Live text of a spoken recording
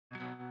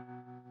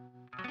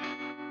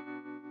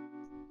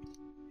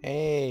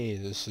Hey,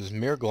 this is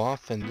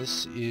Mirgloff, and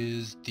this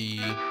is the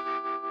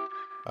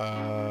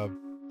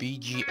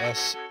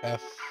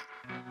BGSF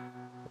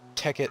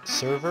Tekkit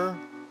server.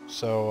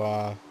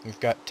 So we've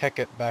got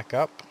Tekkit back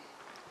up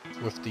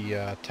with the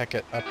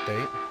Tekkit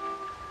update,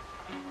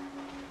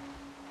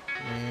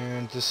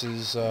 and this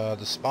is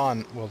the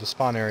spawn. Well, the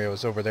spawn area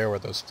was over there where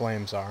those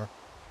flames are.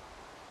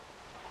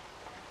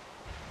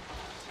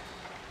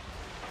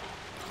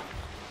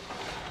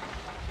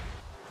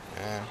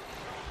 Yeah.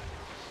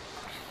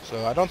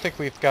 So I don't think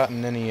we've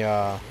gotten any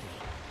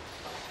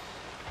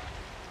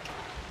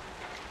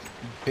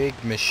big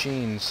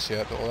machines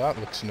yet. Well, that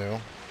looks new.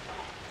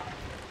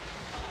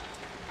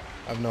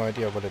 I have no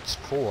idea what it's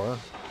for.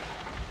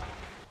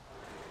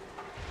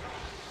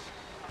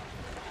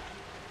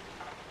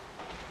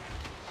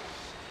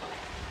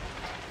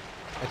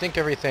 I think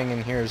everything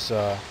in here is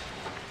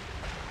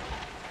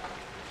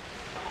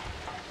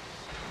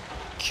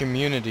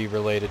community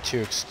related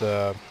too.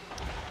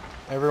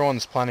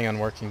 Everyone's planning on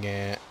working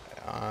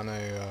on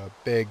a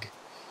big,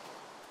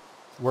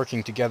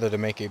 working together to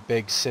make a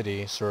big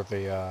city, sort of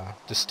a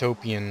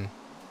dystopian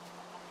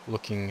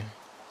looking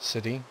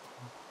city.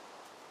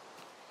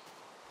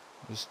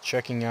 Just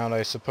checking out,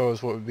 I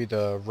suppose, what would be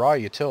the raw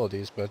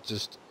utilities, but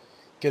just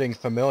getting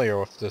familiar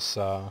with this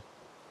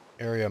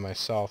area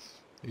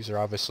myself. These are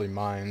obviously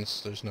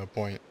mines. There's no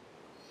point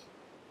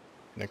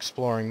in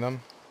exploring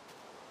them.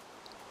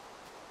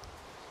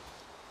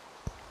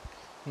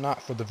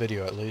 Not for the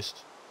video, at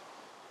least.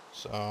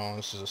 So,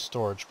 this is a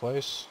storage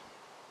place.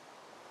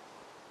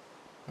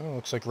 Oh,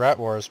 looks like Rat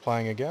War is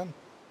playing again.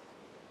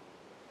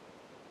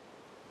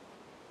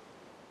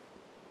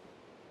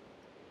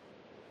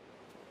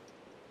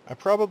 I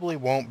probably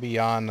won't be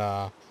on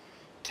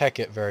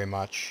Tekkit very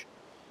much,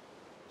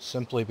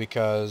 simply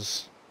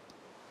because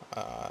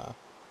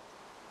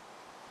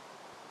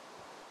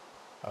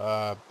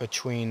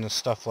between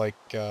stuff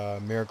like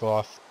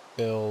Mirgloff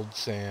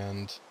builds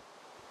and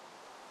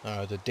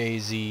the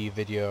DayZ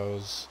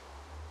videos,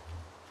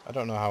 I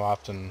don't know how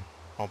often.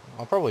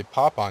 I'll probably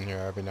pop on here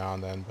every now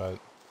and then, but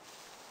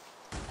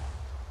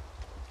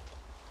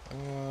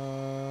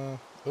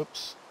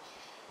oops.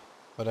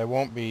 But I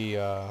won't be.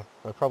 I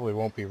probably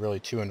won't be really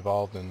too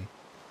involved in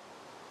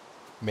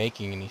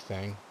making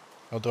anything.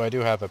 Although I do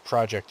have a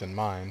project in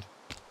mind.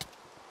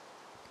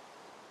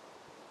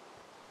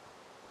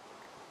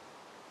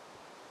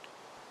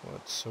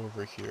 What's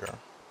over here?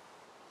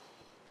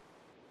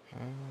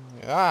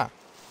 Ah!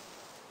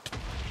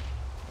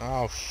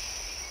 Oh,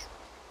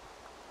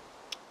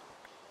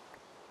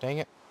 dang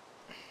it.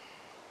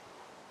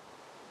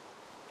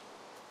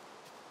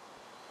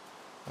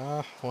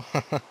 Well,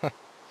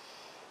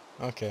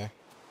 okay.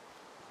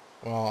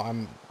 Well,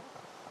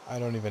 I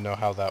don't even know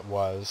how that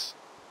was.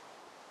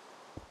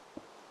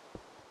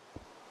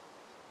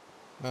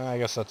 I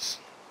guess that's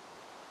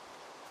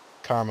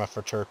karma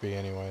for Turpy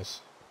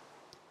anyways.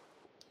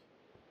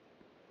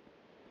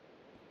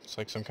 It's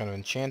like some kind of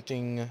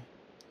enchanting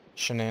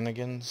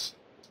shenanigans.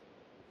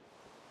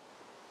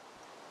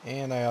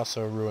 And I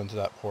also ruined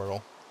that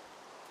portal.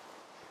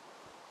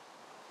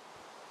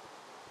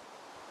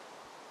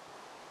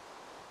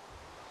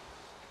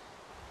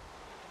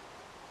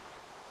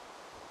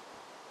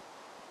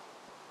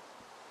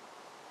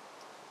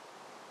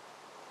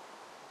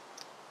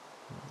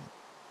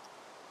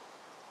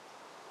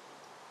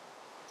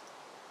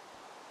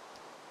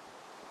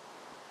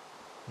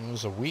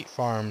 There's a wheat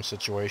farm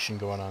situation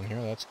going on here.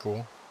 That's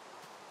cool.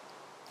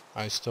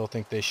 I still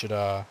think they should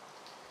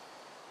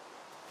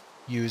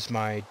use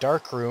my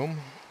dark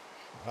room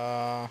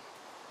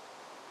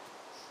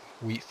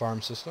wheat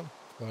farm system,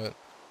 but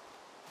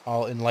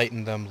I'll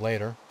enlighten them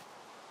later.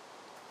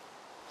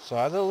 So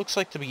that looks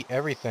like to be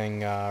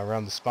everything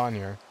around the spawn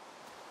here.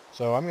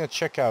 So I'm going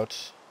to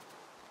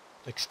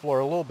explore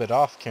a little bit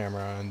off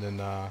camera, and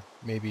then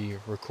maybe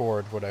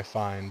record what I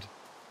find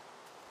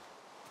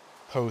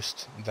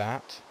post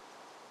that.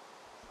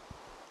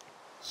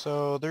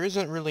 So there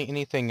isn't really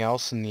anything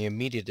else in the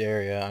immediate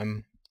area.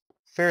 I'm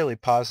fairly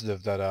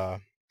positive that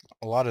a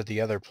lot of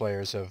the other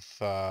players have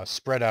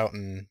spread out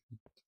and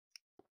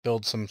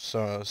build some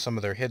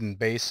of their hidden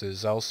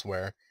bases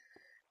elsewhere,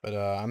 but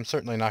I'm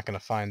certainly not going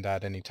to find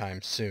that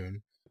anytime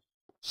soon.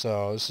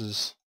 So this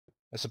is,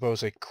 I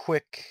suppose, a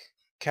quick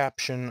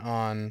caption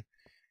on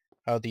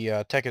how the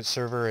Tekkit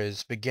server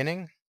is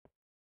beginning,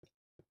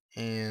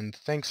 and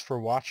thanks for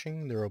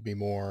watching. There will be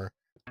more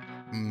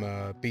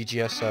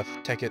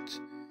BGSF Tekkit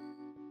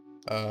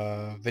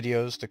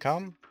videos to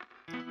come.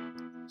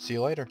 See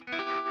you later.